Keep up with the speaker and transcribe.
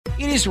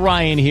It is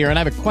Ryan here, and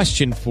I have a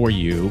question for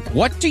you.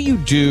 What do you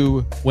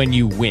do when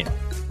you win?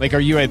 Like, are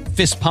you a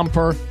fist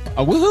pumper,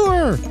 a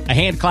woohooer, a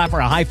hand clapper,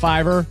 a high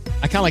fiver?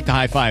 I kind of like the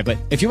high five, but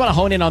if you want to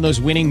hone in on those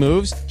winning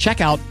moves,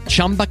 check out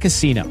Chumba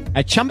Casino.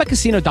 At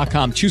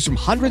ChumbaCasino.com, choose from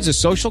hundreds of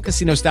social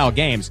casino-style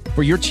games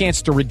for your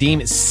chance to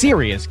redeem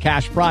serious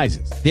cash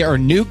prizes. There are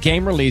new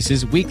game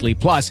releases weekly,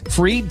 plus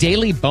free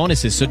daily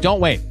bonuses. So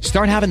don't wait.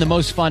 Start having the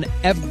most fun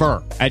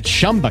ever at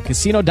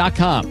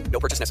ChumbaCasino.com. No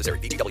purchase necessary.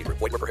 VGW Group.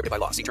 Void where prohibited by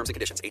law. See terms and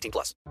conditions. 18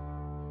 plus.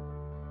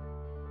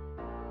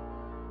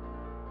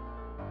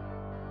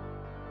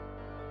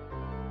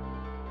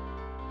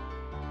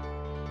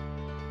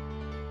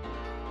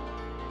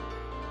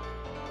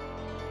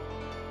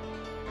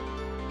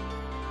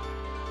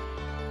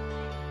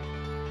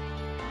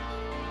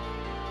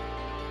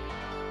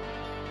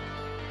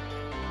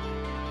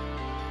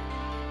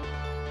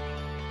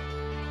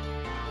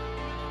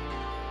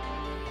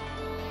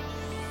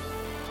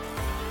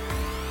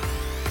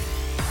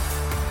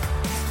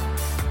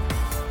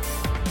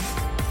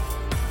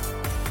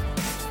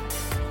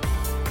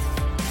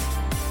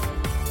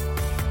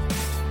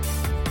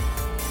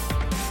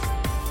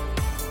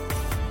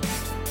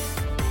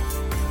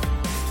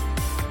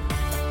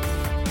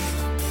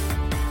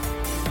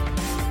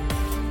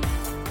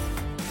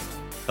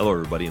 Hello,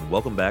 everybody, and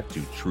welcome back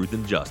to Truth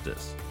and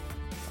Justice.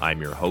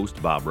 I'm your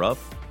host, Bob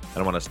Ruff,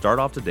 and I want to start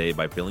off today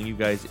by filling you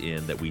guys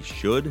in that we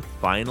should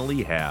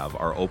finally have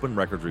our open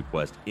records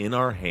request in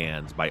our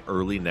hands by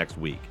early next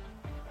week.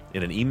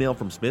 In an email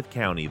from Smith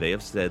County, they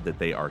have said that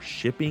they are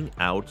shipping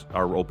out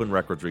our open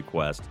records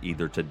request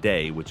either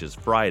today, which is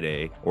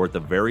Friday, or at the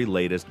very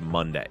latest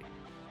Monday.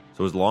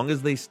 So as long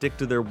as they stick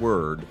to their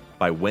word,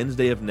 by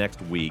Wednesday of next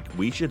week,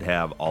 we should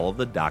have all of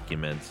the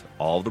documents,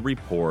 all of the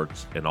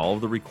reports, and all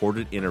of the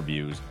recorded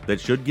interviews that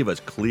should give us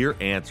clear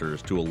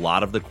answers to a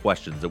lot of the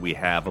questions that we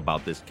have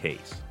about this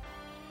case.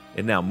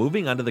 And now,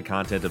 moving on to the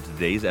content of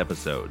today's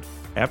episode.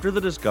 After the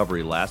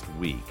discovery last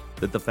week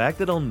that the fact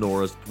that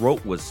Elnora's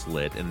throat was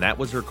slit and that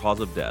was her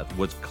cause of death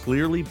was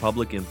clearly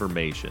public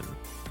information,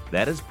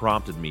 that has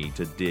prompted me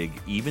to dig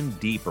even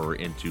deeper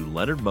into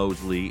Leonard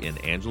Mosley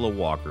and Angela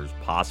Walker's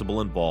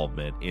possible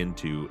involvement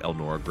into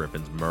Elnora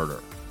Griffin's murder.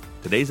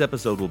 Today's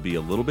episode will be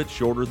a little bit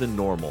shorter than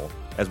normal.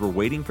 As we're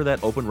waiting for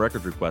that open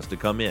records request to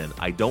come in,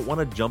 I don't want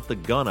to jump the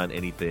gun on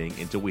anything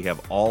until we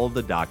have all of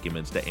the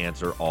documents to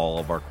answer all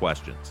of our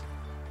questions.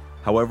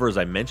 However, as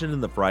I mentioned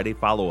in the Friday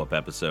follow-up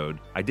episode,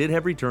 I did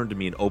have returned to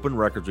me an open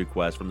records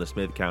request from the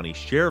Smith County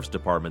Sheriff's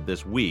Department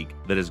this week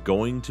that is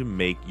going to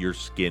make your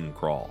skin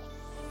crawl.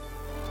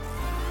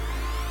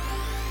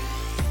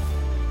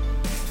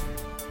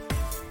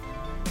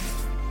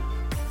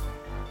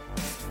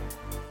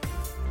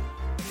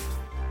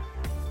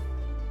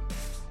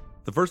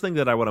 The first thing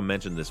that I want to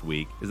mention this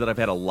week is that I've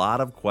had a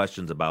lot of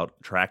questions about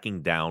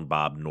tracking down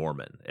Bob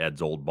Norman,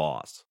 Ed's old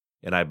boss,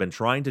 and I've been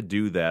trying to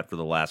do that for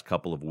the last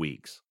couple of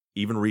weeks,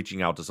 even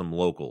reaching out to some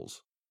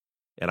locals.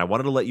 And I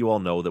wanted to let you all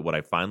know that what I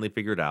finally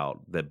figured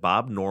out, that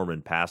Bob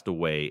Norman passed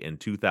away in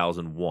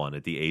 2001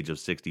 at the age of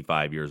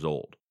 65 years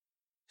old.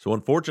 So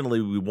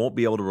unfortunately, we won't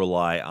be able to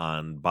rely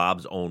on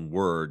Bob's own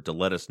word to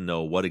let us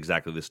know what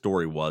exactly the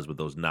story was with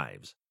those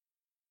knives.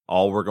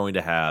 All we're going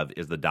to have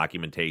is the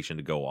documentation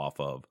to go off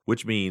of,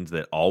 which means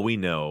that all we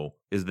know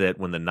is that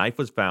when the knife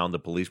was found, the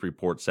police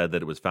report said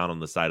that it was found on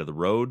the side of the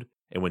road,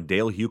 and when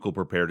Dale Huckel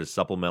prepared his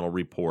supplemental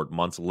report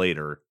months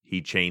later,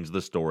 he changed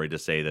the story to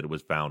say that it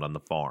was found on the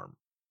farm.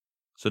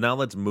 So now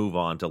let's move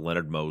on to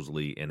Leonard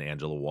Mosley and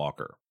Angela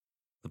Walker.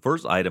 The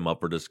first item up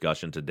for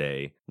discussion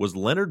today was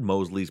Leonard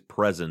Mosley's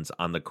presence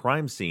on the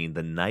crime scene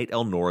the night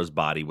Elnora's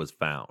body was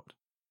found.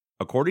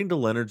 According to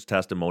Leonard's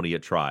testimony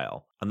at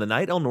trial, on the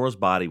night Elnora's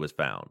body was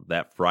found,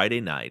 that Friday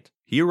night,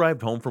 he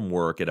arrived home from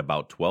work at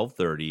about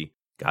 12:30,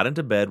 got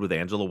into bed with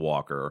Angela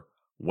Walker,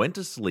 went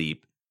to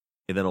sleep,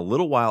 and then a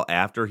little while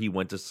after he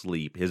went to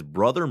sleep, his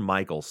brother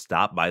Michael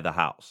stopped by the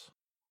house.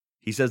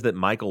 He says that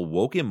Michael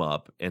woke him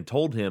up and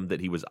told him that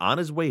he was on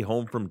his way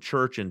home from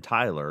church in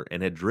Tyler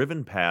and had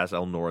driven past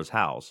Elnora's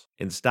house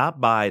and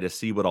stopped by to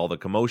see what all the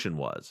commotion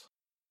was.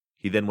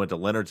 He then went to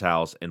Leonard's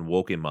house and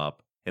woke him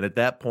up, and at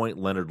that point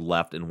Leonard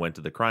left and went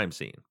to the crime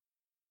scene.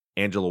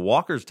 Angela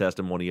Walker's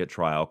testimony at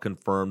trial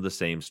confirmed the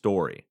same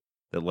story,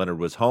 that Leonard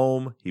was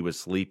home, he was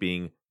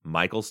sleeping,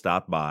 Michael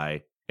stopped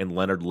by, and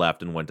Leonard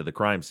left and went to the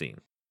crime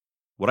scene.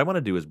 What I want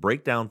to do is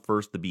break down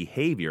first the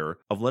behavior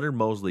of Leonard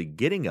Mosley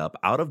getting up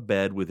out of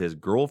bed with his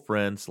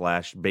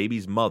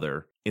girlfriend/baby's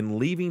mother and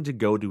leaving to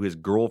go to his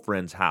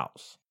girlfriend's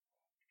house.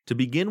 To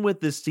begin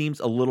with, this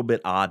seems a little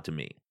bit odd to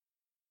me.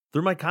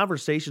 Through my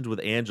conversations with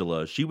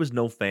Angela, she was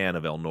no fan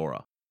of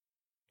Elnora.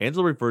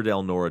 Angela referred to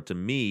Elnora to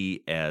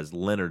me as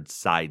Leonard's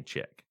side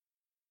chick.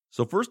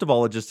 So first of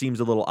all, it just seems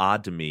a little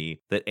odd to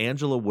me that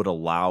Angela would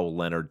allow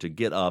Leonard to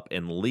get up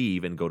and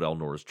leave and go to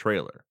Elnora's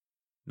trailer.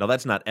 Now,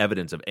 that's not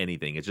evidence of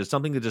anything. It's just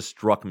something that just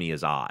struck me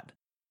as odd.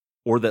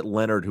 Or that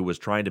Leonard, who was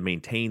trying to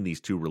maintain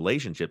these two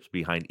relationships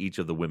behind each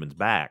of the women's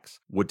backs,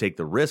 would take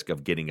the risk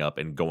of getting up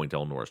and going to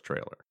Elnora's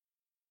trailer.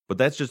 But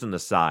that's just an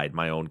aside,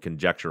 my own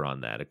conjecture on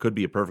that. It could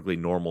be a perfectly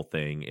normal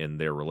thing in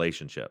their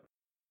relationship.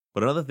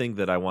 But another thing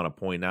that I want to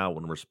point out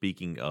when we're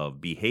speaking of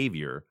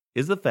behavior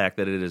is the fact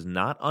that it is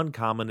not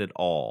uncommon at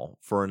all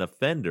for an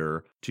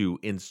offender to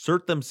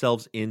insert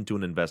themselves into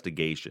an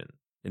investigation,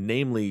 and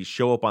namely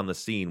show up on the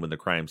scene when the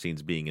crime scene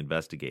is being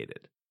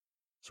investigated.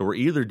 So we're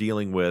either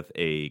dealing with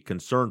a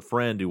concerned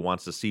friend who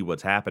wants to see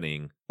what's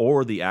happening,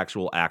 or the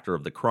actual actor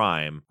of the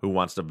crime who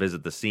wants to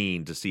visit the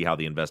scene to see how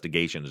the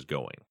investigation is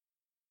going.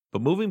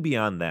 But moving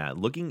beyond that,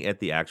 looking at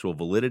the actual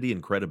validity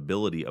and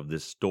credibility of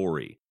this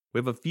story, we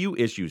have a few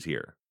issues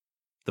here.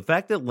 The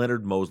fact that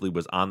Leonard Mosley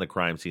was on the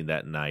crime scene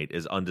that night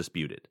is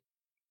undisputed.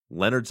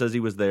 Leonard says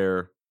he was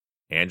there,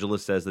 Angela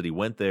says that he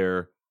went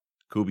there,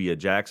 Kubia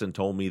Jackson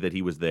told me that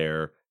he was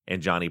there,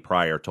 and Johnny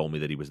Pryor told me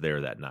that he was there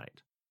that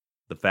night.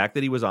 The fact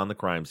that he was on the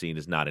crime scene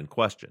is not in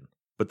question,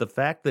 but the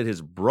fact that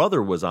his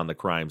brother was on the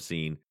crime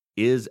scene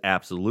is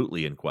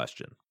absolutely in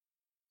question.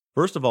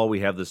 First of all,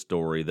 we have the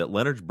story that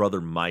Leonard's brother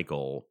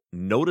Michael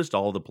noticed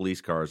all the police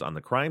cars on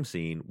the crime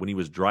scene when he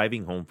was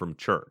driving home from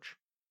church.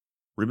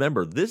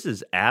 Remember, this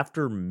is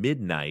after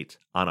midnight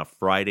on a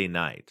Friday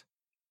night.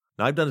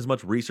 Now, I've done as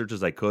much research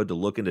as I could to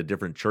look into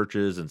different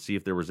churches and see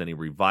if there was any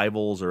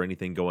revivals or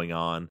anything going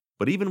on.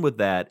 But even with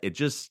that, it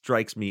just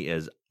strikes me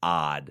as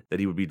odd that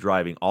he would be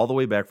driving all the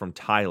way back from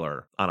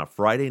Tyler on a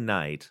Friday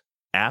night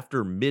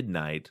after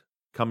midnight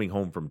coming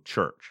home from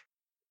church.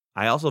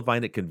 I also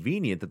find it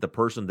convenient that the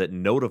person that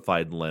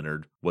notified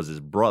Leonard was his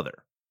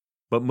brother.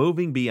 But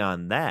moving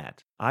beyond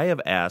that, I have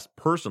asked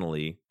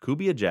personally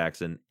Kubia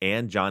Jackson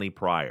and Johnny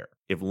Pryor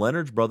if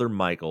Leonard's brother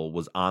Michael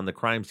was on the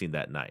crime scene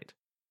that night.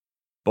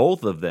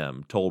 Both of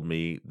them told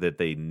me that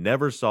they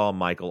never saw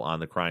Michael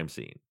on the crime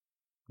scene.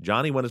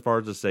 Johnny went as far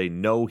as to say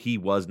no, he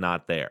was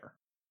not there.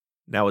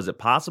 Now, is it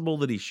possible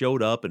that he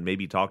showed up and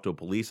maybe talked to a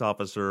police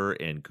officer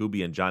and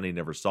Kubia and Johnny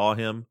never saw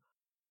him?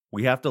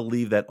 We have to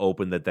leave that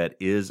open that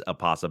is a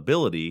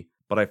possibility,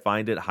 but I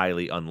find it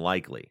highly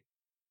unlikely.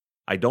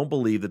 I don't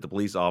believe that the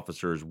police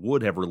officers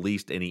would have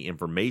released any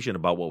information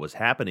about what was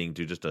happening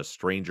to just a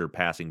stranger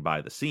passing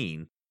by the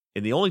scene,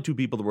 and the only two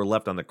people that were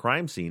left on the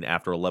crime scene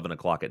after 11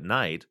 o'clock at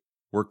night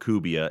were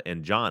Kubia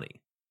and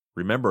Johnny.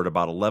 Remember, at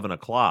about 11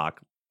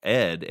 o'clock,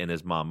 Ed and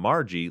his mom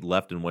Margie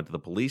left and went to the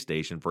police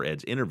station for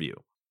Ed's interview.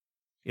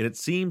 And it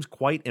seems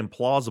quite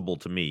implausible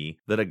to me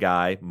that a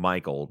guy,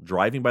 Michael,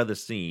 driving by the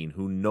scene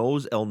who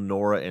knows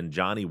Elnora and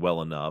Johnny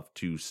well enough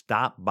to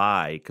stop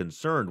by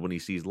concerned when he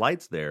sees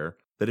lights there,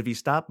 that if he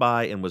stopped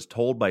by and was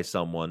told by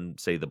someone,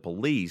 say the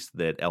police,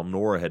 that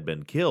Elnora had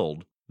been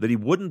killed, that he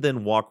wouldn't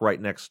then walk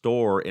right next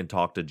door and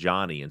talk to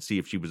Johnny and see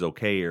if she was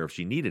okay or if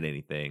she needed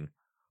anything,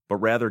 but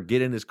rather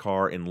get in his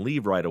car and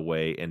leave right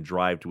away and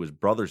drive to his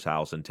brother's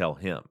house and tell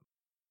him.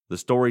 The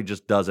story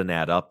just doesn't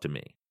add up to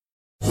me.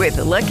 With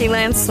the Lucky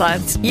Land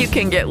Slots, you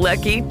can get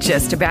lucky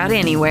just about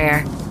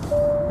anywhere.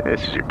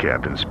 This is your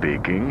captain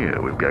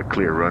speaking. We've got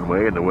clear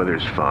runway and the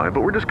weather's fine,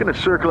 but we're just going to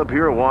circle up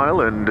here a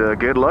while and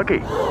get lucky.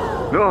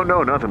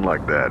 No, nothing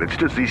like that. It's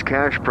just these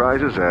cash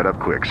prizes add up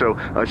quick. So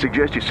I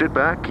suggest you sit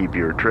back, keep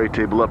your tray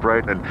table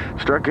upright, and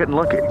start getting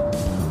lucky.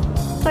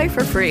 Play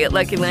for free at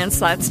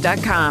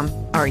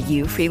LuckyLandSlots.com. Are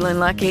you feeling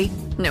lucky?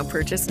 No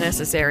purchase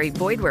necessary.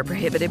 Void where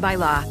prohibited by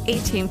law.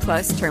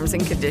 18+ terms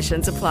and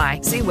conditions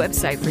apply. See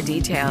website for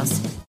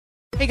details.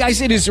 Hey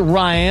guys, it is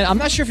Ryan. I'm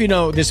not sure if you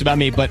know this about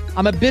me, but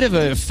I'm a bit of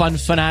a fun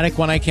fanatic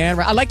when I can.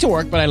 I like to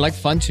work, but I like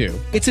fun too.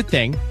 It's a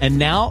thing. And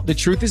now the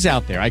truth is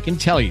out there. I can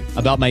tell you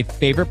about my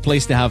favorite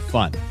place to have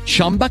fun.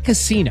 Chumba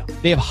Casino.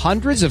 They have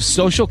hundreds of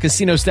social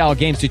casino style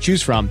games to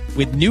choose from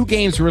with new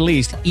games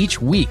released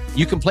each week.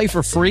 You can play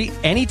for free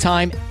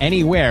anytime,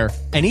 anywhere.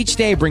 And each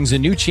day brings a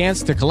new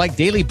chance to collect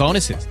daily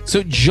bonuses.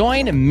 So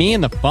join me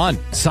in the fun.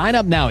 Sign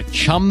up now at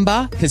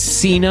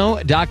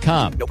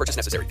ChumbaCasino.com. No purchase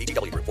necessary.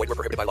 VGW Group. Void where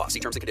prohibited by law. See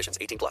terms and conditions.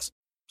 18+.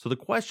 So the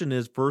question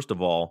is, first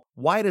of all,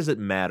 why does it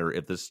matter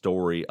if this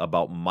story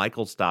about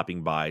Michael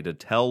stopping by to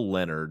tell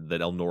Leonard that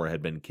Elnora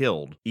had been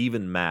killed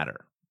even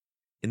matter?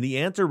 And the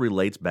answer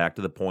relates back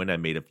to the point I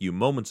made a few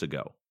moments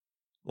ago.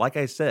 Like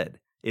I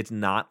said, it's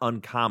not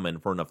uncommon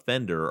for an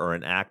offender or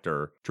an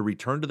actor to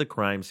return to the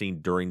crime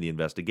scene during the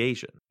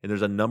investigation, and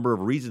there's a number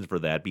of reasons for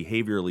that,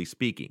 behaviorally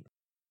speaking.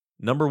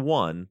 Number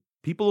one,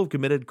 people who've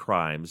committed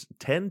crimes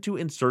tend to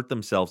insert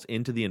themselves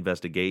into the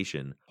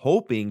investigation,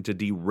 hoping to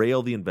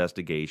derail the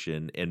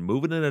investigation and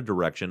move it in a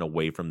direction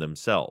away from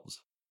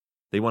themselves.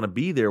 They want to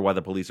be there while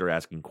the police are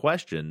asking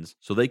questions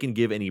so they can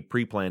give any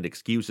pre-planned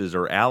excuses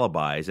or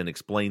alibis and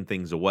explain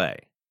things away.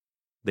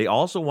 They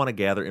also want to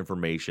gather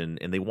information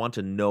and they want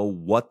to know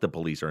what the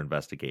police are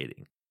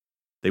investigating.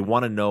 They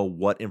want to know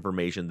what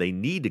information they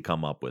need to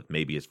come up with,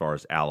 maybe as far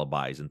as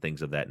alibis and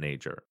things of that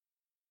nature.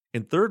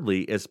 And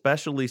thirdly,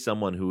 especially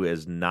someone who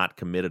has not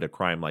committed a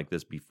crime like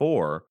this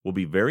before will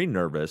be very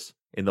nervous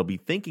and they'll be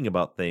thinking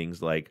about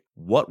things like,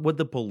 what would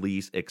the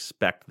police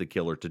expect the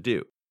killer to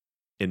do?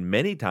 And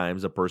many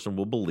times a person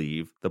will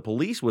believe the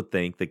police would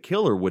think the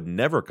killer would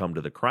never come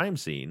to the crime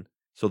scene,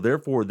 so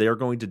therefore they're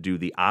going to do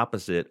the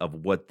opposite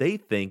of what they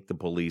think the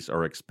police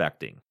are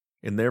expecting.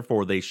 and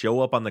therefore they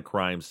show up on the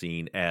crime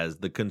scene as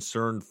the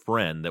concerned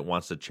friend that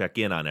wants to check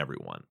in on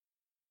everyone.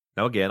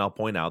 Now again, I'll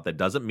point out that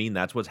doesn't mean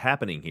that's what's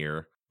happening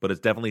here, but it's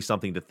definitely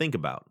something to think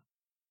about.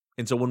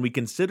 And so when we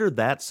consider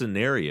that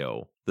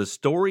scenario, the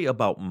story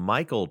about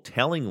Michael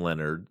telling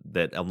Leonard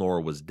that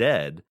Elnora was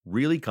dead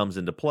really comes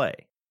into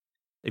play.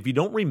 If you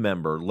don't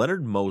remember,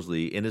 Leonard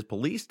Mosley in his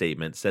police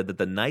statement said that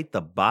the night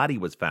the body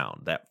was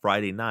found, that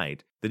Friday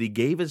night, that he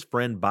gave his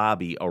friend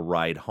Bobby a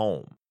ride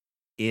home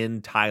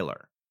in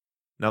Tyler.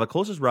 Now the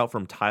closest route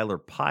from Tyler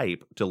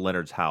Pipe to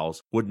Leonard's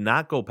house would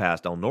not go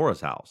past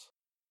Elnora's house.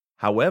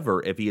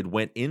 However, if he had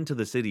went into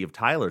the city of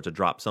Tyler to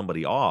drop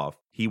somebody off,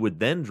 he would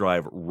then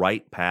drive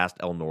right past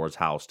Elnora's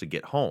house to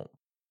get home.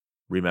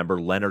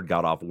 Remember, Leonard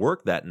got off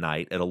work that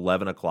night at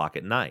 11 o'clock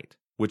at night,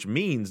 which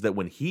means that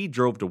when he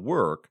drove to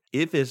work,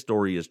 if his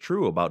story is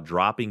true about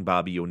dropping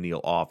Bobby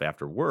O'Neill off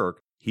after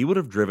work, he would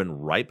have driven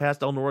right past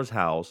Elnora's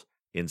house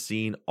and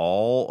seen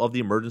all of the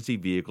emergency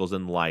vehicles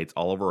and lights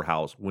all over her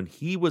house when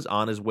he was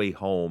on his way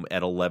home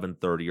at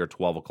 11:30 or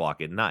 12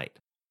 o'clock at night.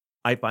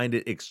 I find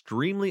it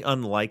extremely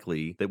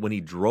unlikely that when he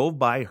drove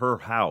by her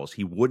house,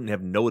 he wouldn't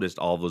have noticed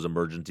all those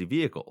emergency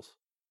vehicles.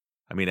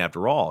 I mean,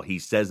 after all, he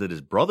says that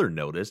his brother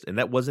noticed, and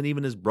that wasn't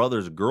even his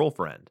brother's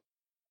girlfriend.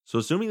 So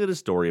assuming that his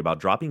story about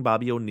dropping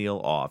Bobby O'Neill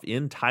off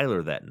in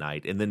Tyler that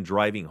night and then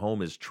driving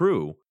home is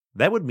true,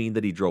 that would mean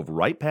that he drove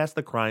right past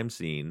the crime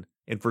scene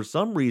and for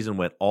some reason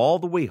went all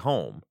the way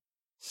home,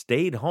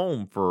 stayed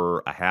home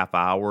for a half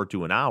hour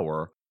to an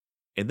hour,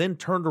 and then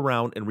turned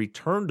around and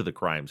returned to the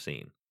crime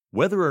scene.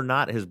 Whether or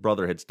not his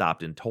brother had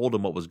stopped and told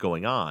him what was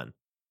going on,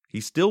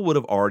 he still would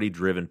have already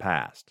driven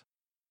past.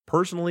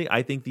 Personally,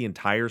 I think the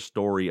entire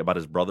story about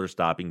his brother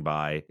stopping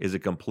by is a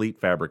complete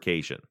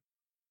fabrication.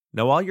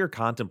 Now, while you're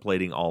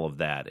contemplating all of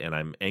that, and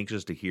I'm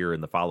anxious to hear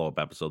in the follow-up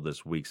episode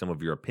this week some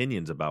of your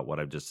opinions about what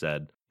I've just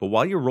said, but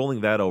while you're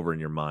rolling that over in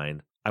your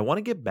mind, I want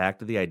to get back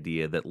to the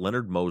idea that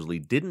Leonard Mosley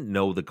didn't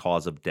know the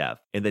cause of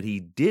death, and that he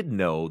did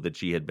know that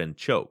she had been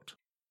choked.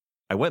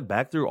 I went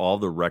back through all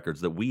the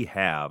records that we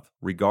have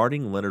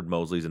regarding Leonard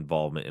Mosley's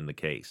involvement in the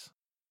case.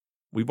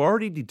 We've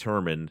already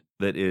determined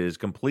that it is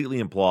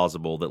completely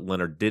implausible that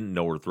Leonard didn't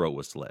know her throat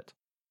was slit.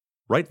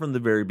 Right from the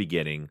very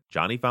beginning,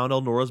 Johnny found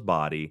Elnora's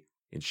body,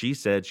 and she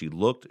said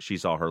she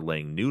saw her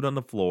laying nude on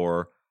the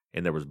floor,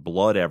 and there was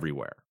blood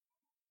everywhere.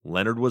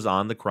 Leonard was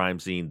on the crime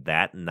scene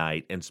that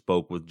night and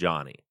spoke with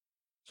Johnny,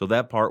 so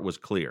that part was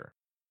clear.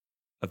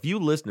 A few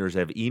listeners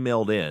have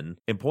emailed in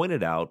and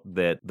pointed out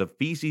that the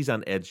feces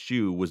on Ed's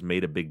shoe was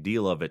made a big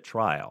deal of at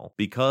trial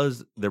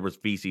because there was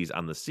feces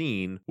on the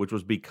scene, which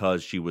was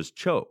because she was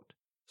choked.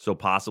 So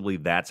possibly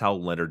that's how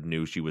Leonard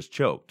knew she was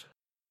choked.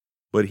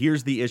 But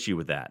here's the issue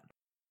with that.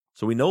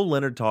 So we know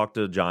Leonard talked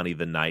to Johnny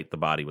the night the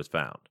body was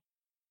found.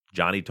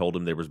 Johnny told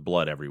him there was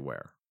blood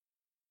everywhere.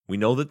 We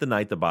know that the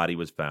night the body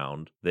was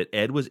found, that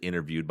Ed was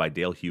interviewed by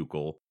Dale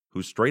Huckel,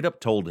 who straight up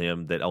told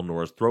him that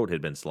Elnora's throat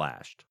had been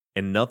slashed,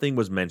 and nothing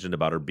was mentioned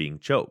about her being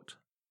choked.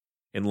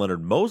 And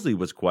Leonard Mosley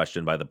was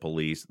questioned by the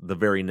police the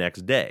very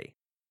next day.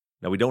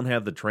 Now, we don't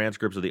have the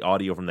transcripts of the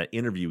audio from that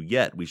interview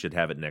yet. We should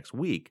have it next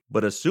week.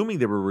 But assuming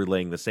they were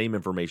relaying the same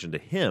information to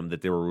him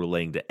that they were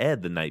relaying to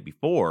Ed the night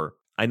before,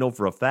 I know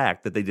for a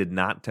fact that they did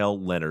not tell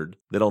Leonard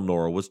that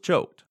Elnora was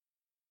choked.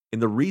 And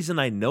the reason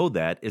I know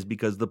that is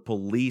because the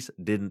police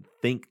didn't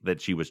think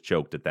that she was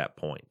choked at that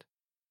point.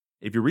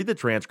 If you read the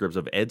transcripts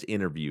of Ed's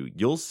interview,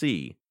 you'll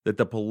see that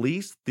the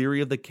police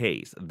theory of the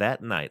case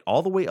that night,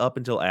 all the way up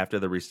until after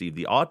they received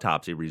the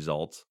autopsy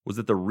results, was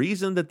that the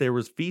reason that there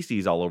was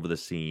feces all over the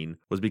scene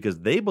was because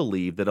they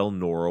believed that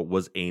Elnora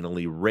was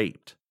anally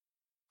raped.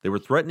 They were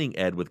threatening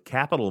Ed with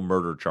capital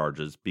murder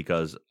charges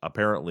because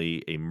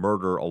apparently a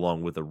murder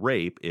along with a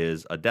rape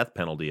is a death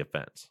penalty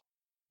offense.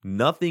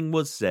 Nothing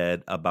was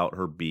said about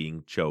her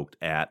being choked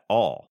at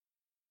all.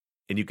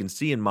 And you can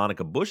see in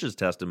Monica Bush's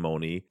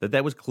testimony that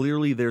that was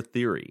clearly their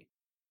theory.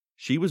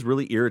 She was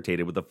really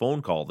irritated with the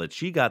phone call that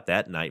she got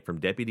that night from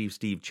Deputy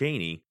Steve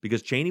Cheney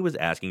because Cheney was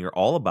asking her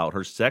all about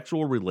her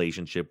sexual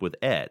relationship with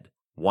Ed,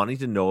 wanting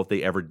to know if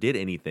they ever did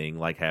anything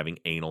like having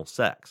anal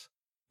sex.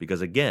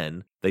 Because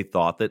again, they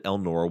thought that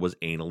Elnora was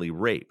anally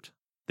raped.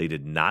 They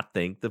did not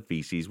think the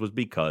feces was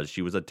because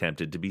she was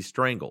attempted to be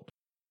strangled.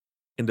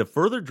 And to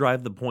further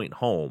drive the point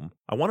home,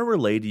 I want to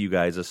relay to you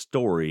guys a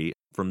story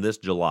from this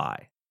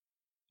July.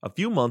 A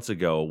few months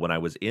ago, when I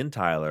was in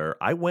Tyler,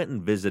 I went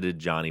and visited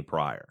Johnny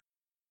Pryor.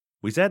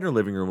 We sat in her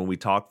living room and we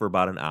talked for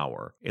about an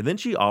hour, and then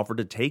she offered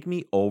to take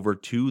me over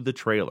to the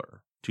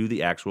trailer, to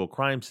the actual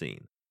crime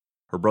scene.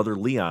 Her brother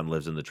Leon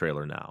lives in the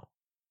trailer now.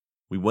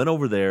 We went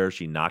over there,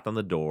 she knocked on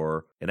the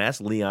door, and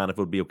asked Leon if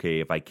it would be okay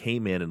if I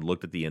came in and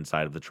looked at the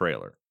inside of the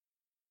trailer.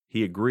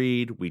 He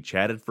agreed, we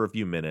chatted for a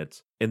few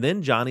minutes, and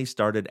then Johnny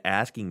started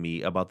asking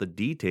me about the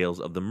details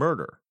of the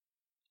murder.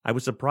 I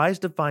was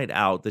surprised to find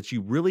out that she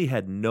really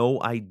had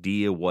no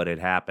idea what had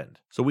happened.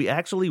 So we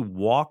actually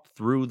walked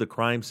through the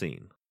crime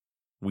scene.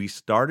 We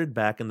started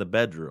back in the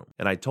bedroom,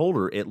 and I told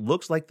her it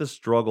looks like the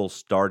struggle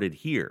started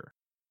here.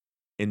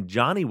 And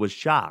Johnny was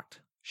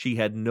shocked. She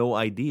had no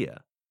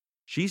idea.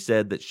 She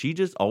said that she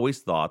just always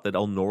thought that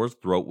Elnora's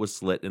throat was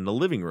slit in the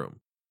living room.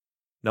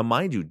 Now,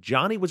 mind you,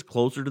 Johnny was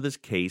closer to this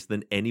case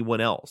than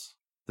anyone else.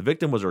 The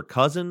victim was her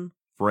cousin,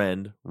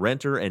 friend,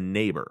 renter, and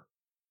neighbor.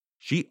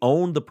 She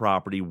owned the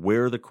property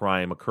where the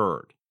crime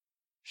occurred.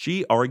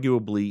 She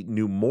arguably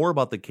knew more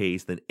about the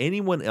case than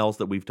anyone else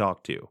that we've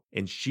talked to,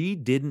 and she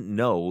didn't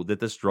know that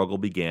the struggle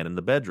began in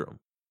the bedroom.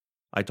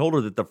 I told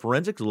her that the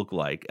forensics looked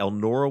like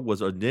Elnora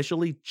was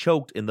initially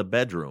choked in the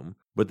bedroom,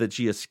 but that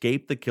she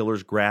escaped the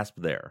killer's grasp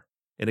there.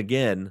 And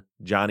again,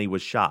 Johnny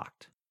was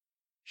shocked.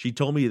 She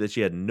told me that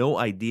she had no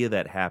idea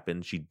that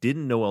happened, she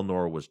didn't know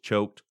Elnora was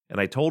choked, and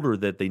I told her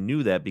that they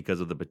knew that because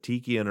of the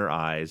petechia in her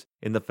eyes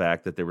and the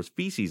fact that there was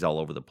feces all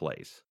over the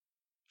place.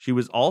 She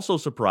was also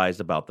surprised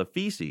about the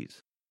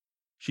feces.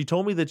 She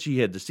told me that she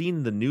had seen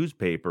in the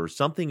newspaper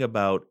something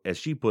about, as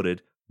she put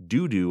it,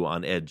 doo-doo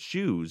on Ed's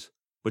shoes,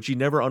 but she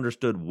never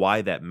understood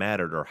why that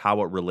mattered or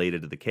how it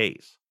related to the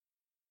case.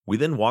 We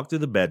then walked through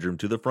the bedroom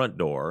to the front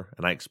door,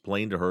 and I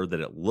explained to her that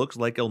it looks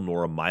like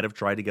Elnora might have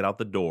tried to get out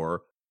the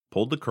door,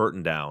 pulled the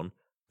curtain down.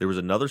 There was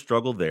another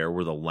struggle there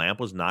where the lamp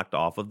was knocked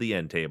off of the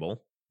end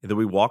table, and then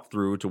we walked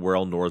through to where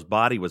Elnora's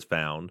body was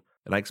found,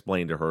 and I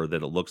explained to her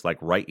that it looks like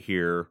right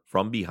here,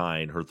 from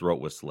behind, her throat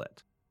was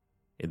slit.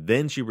 And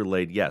then she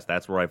relayed, yes,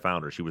 that's where I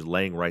found her. She was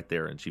laying right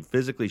there, and she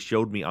physically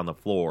showed me on the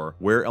floor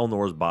where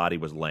Elnora's body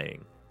was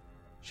laying.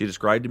 She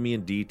described to me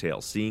in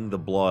detail, seeing the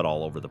blood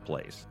all over the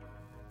place.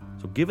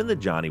 So given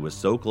that Johnny was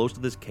so close to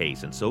this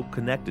case and so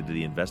connected to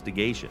the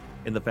investigation,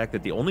 and the fact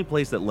that the only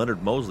place that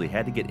Leonard Mosley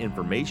had to get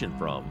information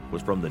from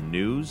was from the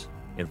news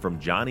and from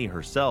Johnny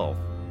herself,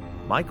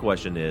 my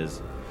question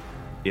is,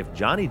 if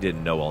Johnny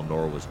didn't know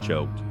Elnora was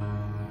choked,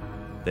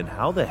 then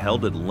how the hell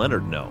did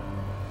Leonard know?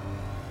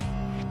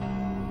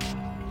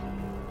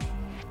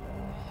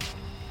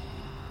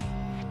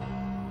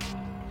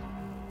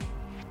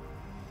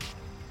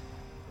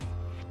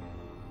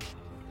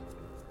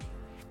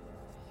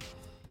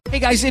 Hey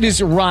guys, it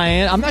is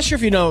Ryan. I'm not sure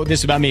if you know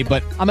this about me,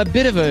 but I'm a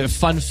bit of a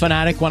fun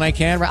fanatic when I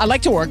can. I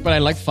like to work, but I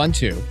like fun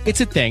too. It's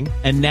a thing.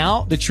 And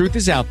now the truth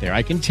is out there.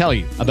 I can tell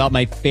you about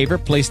my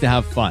favorite place to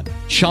have fun.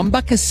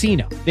 Chumba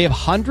Casino. They have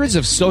hundreds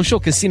of social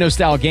casino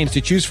style games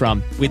to choose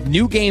from with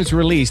new games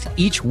released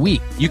each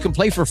week. You can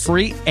play for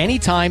free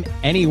anytime,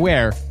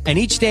 anywhere. And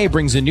each day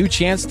brings a new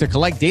chance to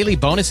collect daily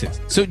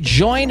bonuses. So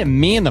join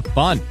me in the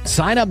fun.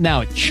 Sign up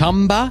now at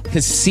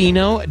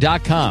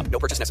ChumbaCasino.com. No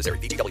purchase necessary.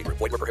 VGW Group.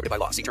 Void where prohibited by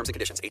law. See terms and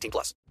conditions.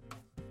 18+.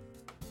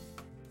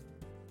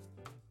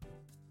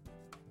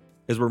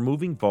 As we're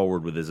moving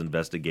forward with this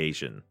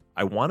investigation,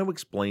 I want to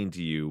explain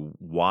to you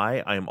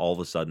why I am all of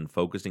a sudden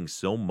focusing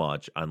so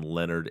much on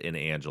Leonard and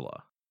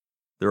Angela.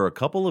 There are a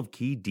couple of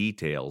key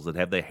details that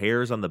have the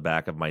hairs on the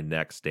back of my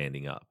neck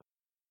standing up.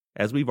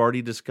 As we've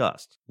already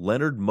discussed,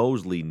 Leonard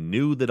Mosley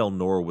knew that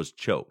Elnora was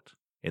choked,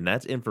 and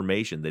that's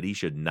information that he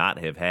should not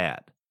have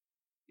had.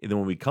 And then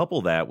when we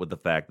couple that with the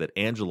fact that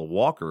Angela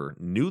Walker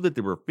knew that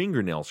there were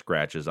fingernail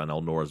scratches on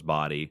Elnora's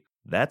body,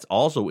 that's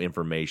also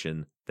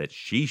information that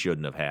she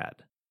shouldn't have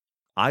had.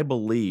 I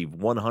believe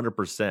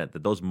 100%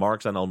 that those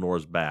marks on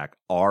Elnora's back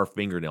are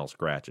fingernail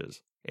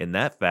scratches, and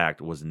that fact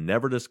was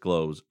never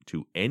disclosed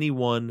to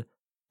anyone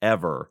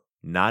ever,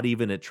 not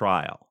even at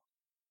trial.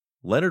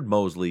 Leonard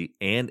Mosley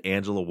and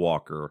Angela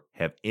Walker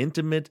have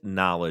intimate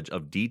knowledge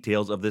of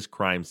details of this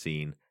crime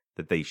scene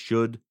that they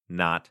should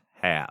not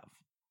have.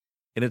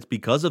 And it's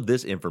because of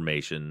this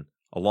information,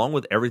 along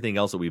with everything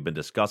else that we've been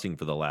discussing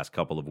for the last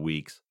couple of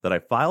weeks, that I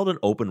filed an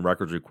open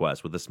records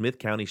request with the Smith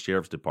County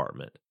Sheriff's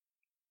Department.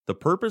 The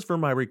purpose for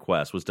my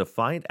request was to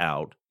find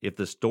out if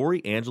the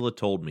story Angela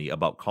told me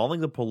about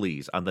calling the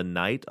police on the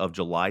night of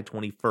July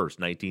 21st,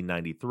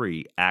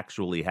 1993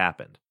 actually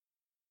happened.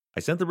 I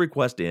sent the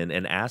request in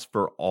and asked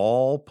for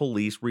all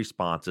police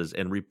responses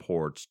and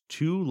reports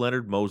to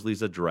Leonard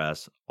Mosley's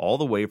address all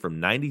the way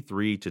from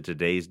 93 to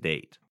today's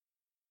date.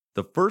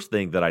 The first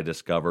thing that I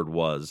discovered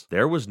was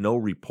there was no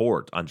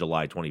report on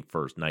July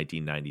 21st,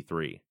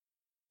 1993.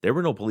 There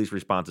were no police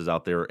responses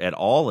out there at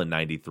all in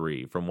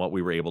 93 from what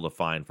we were able to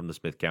find from the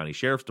Smith County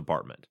Sheriff's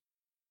Department.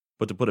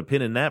 But to put a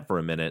pin in that for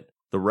a minute,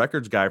 the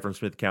records guy from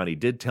Smith County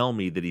did tell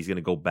me that he's going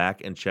to go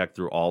back and check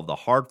through all of the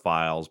hard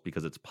files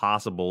because it's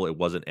possible it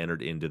wasn't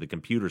entered into the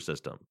computer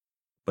system.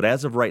 But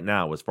as of right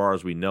now, as far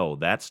as we know,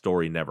 that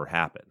story never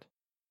happened.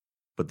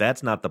 But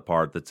that's not the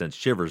part that sent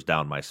shivers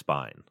down my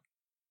spine.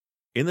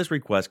 In this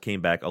request came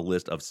back a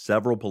list of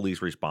several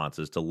police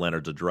responses to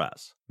Leonard's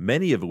address,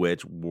 many of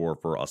which were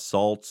for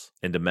assaults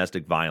and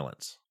domestic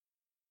violence.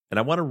 And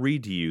I want to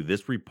read to you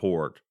this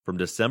report from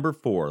December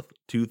 4th,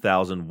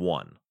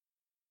 2001.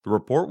 The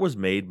report was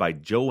made by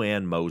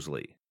Joanne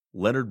Mosley,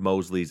 Leonard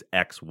Mosley's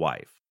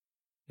ex-wife,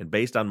 and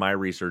based on my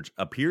research,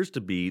 appears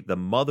to be the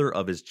mother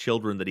of his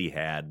children that he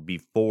had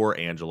before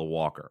Angela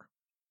Walker.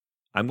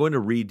 I'm going to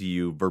read to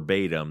you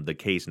verbatim the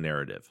case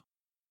narrative.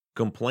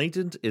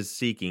 Complainant is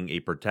seeking a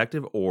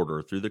protective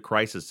order through the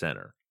crisis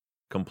center.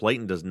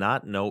 Complainant does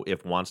not know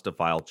if wants to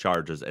file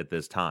charges at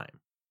this time.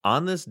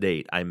 On this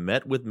date, I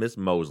met with Miss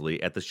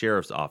Mosley at the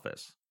sheriff's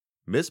office.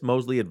 Miss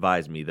Mosley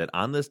advised me that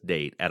on this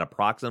date at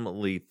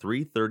approximately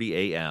 3:30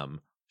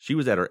 a.m., she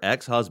was at her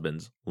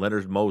ex-husband's,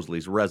 Leonard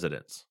Mosley's,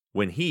 residence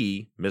when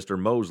he, Mr.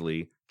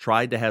 Mosley,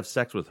 tried to have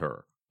sex with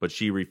her, but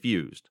she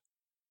refused.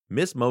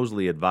 Miss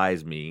Mosley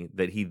advised me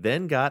that he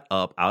then got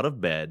up out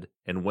of bed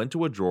and went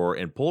to a drawer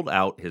and pulled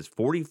out his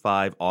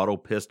 .45 auto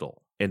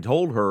pistol and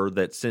told her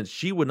that since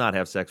she would not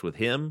have sex with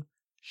him,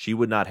 she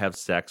would not have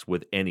sex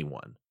with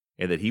anyone,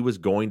 and that he was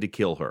going to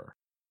kill her.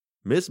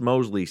 Miss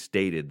Mosley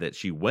stated that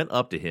she went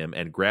up to him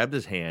and grabbed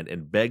his hand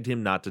and begged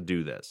him not to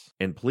do this,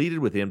 and pleaded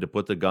with him to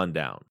put the gun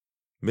down.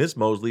 Miss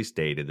Mosley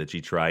stated that she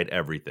tried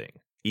everything,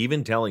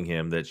 even telling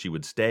him that she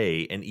would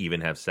stay and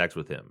even have sex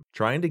with him,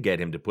 trying to get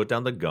him to put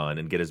down the gun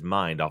and get his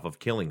mind off of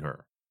killing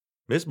her.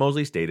 Miss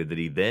Mosley stated that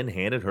he then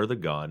handed her the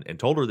gun and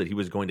told her that he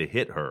was going to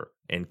hit her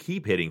and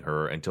keep hitting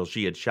her until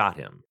she had shot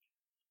him.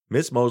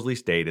 Miss Mosley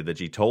stated that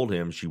she told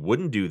him she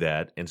wouldn't do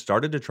that and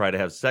started to try to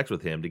have sex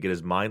with him to get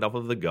his mind off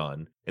of the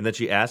gun, and that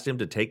she asked him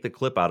to take the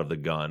clip out of the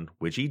gun,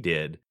 which he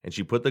did, and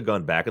she put the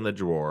gun back in the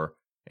drawer,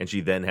 and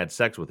she then had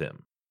sex with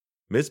him.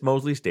 Miss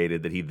Mosley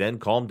stated that he then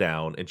calmed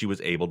down and she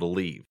was able to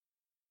leave.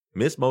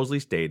 Miss Mosley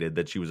stated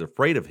that she was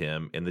afraid of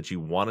him and that she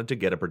wanted to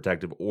get a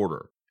protective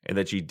order, and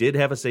that she did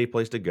have a safe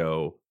place to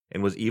go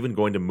and was even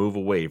going to move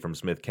away from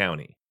Smith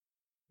County.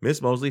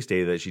 Miss Mosley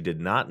stated that she did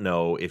not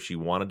know if she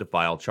wanted to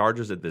file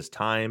charges at this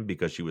time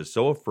because she was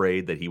so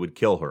afraid that he would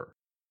kill her.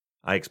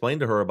 I explained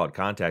to her about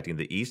contacting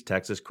the East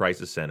Texas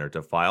Crisis Center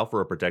to file for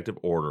a protective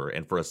order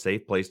and for a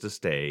safe place to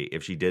stay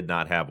if she did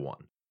not have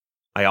one.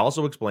 I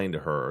also explained to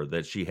her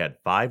that she had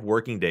 5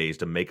 working days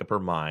to make up her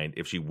mind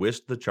if she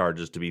wished the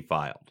charges to be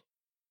filed.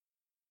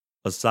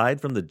 Aside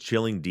from the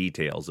chilling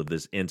details of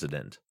this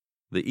incident,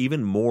 the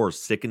even more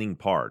sickening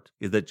part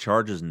is that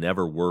charges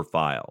never were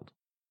filed.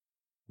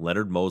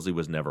 Leonard Mosley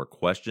was never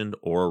questioned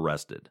or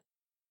arrested.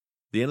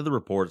 The end of the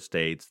report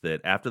states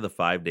that after the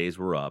 5 days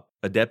were up,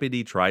 a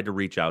deputy tried to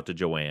reach out to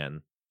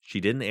Joanne. She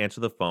didn't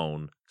answer the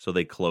phone, so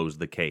they closed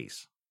the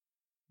case.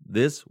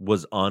 This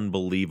was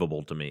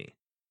unbelievable to me.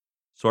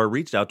 So I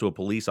reached out to a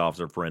police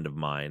officer friend of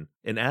mine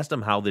and asked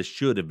him how this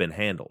should have been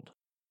handled.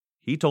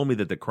 He told me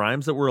that the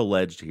crimes that were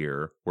alleged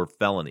here were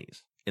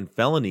felonies, and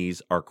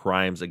felonies are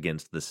crimes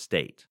against the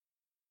state.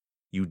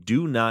 You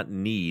do not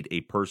need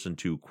a person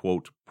to,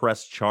 quote,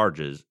 press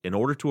charges in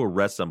order to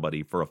arrest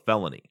somebody for a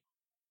felony.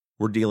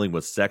 We're dealing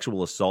with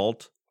sexual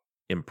assault,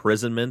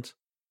 imprisonment,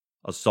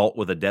 assault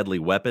with a deadly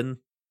weapon.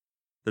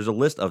 There's a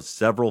list of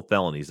several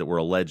felonies that were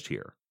alleged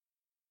here.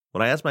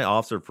 When I asked my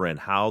officer friend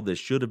how this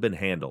should have been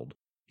handled,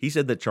 he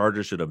said that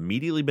charges should have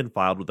immediately been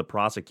filed with the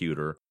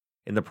prosecutor,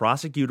 and the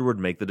prosecutor would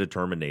make the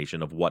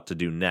determination of what to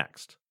do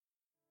next.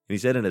 And he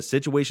said in a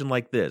situation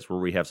like this, where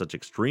we have such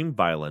extreme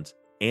violence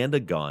and a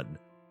gun,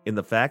 in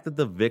the fact that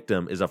the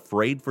victim is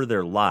afraid for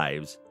their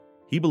lives,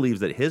 he believes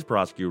that his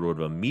prosecutor would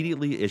have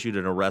immediately issued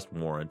an arrest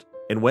warrant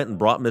and went and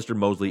brought Mr.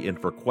 Mosley in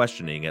for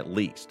questioning at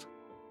least.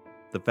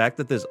 The fact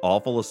that this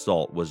awful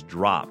assault was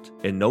dropped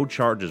and no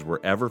charges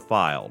were ever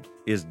filed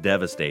is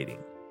devastating.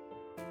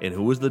 And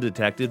who was the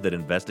detective that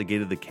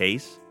investigated the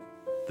case?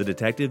 The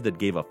detective that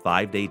gave a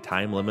 5-day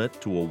time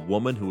limit to a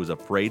woman who was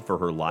afraid for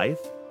her life?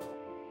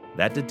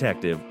 That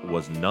detective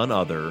was none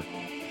other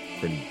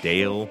than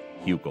Dale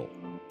Huckel.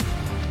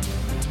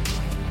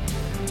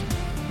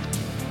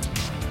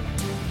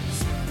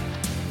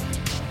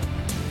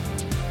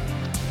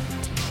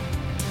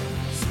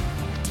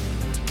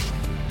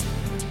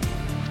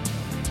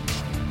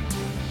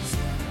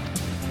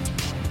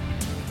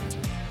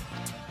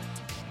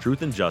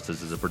 Truth and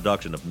Justice is a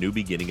production of New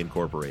Beginning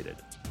Incorporated.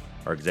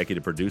 Our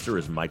executive producer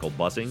is Michael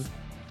Bussing.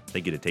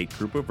 Thank you to Tate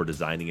Krupa for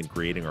designing and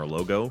creating our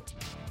logo.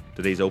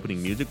 Today's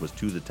opening music was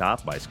To the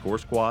Top by Score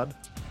Squad.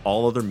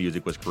 All other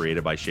music was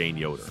created by Shane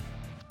Yoder.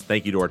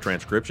 Thank you to our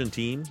transcription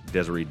team,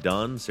 Desiree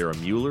Dunn, Sarah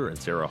Mueller, and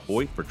Sarah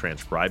Hoyt for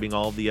transcribing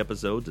all of the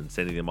episodes and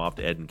sending them off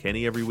to Ed and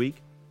Kenny every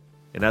week.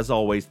 And as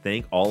always,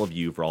 thank all of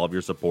you for all of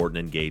your support and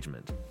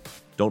engagement.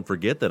 Don't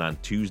forget that on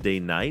Tuesday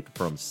night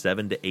from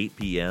 7 to 8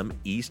 p.m.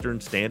 Eastern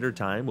Standard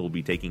Time, we'll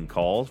be taking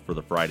calls for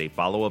the Friday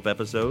follow-up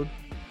episode.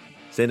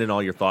 Send in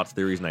all your thoughts,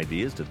 theories, and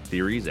ideas to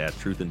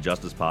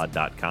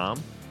theories@truthandjusticepod.com.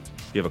 If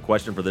you have a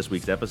question for this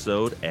week's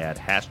episode, add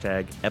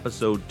hashtag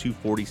episode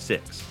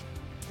 246.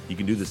 You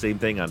can do the same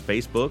thing on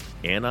Facebook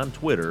and on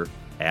Twitter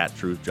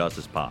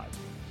 @TruthJusticePod.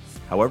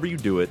 However you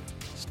do it,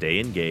 stay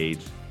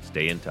engaged,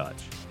 stay in touch.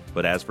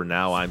 But as for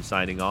now, I'm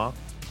signing off.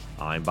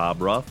 I'm Bob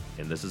Ruff,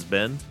 and this has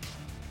been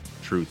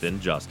Truth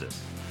and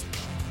Justice.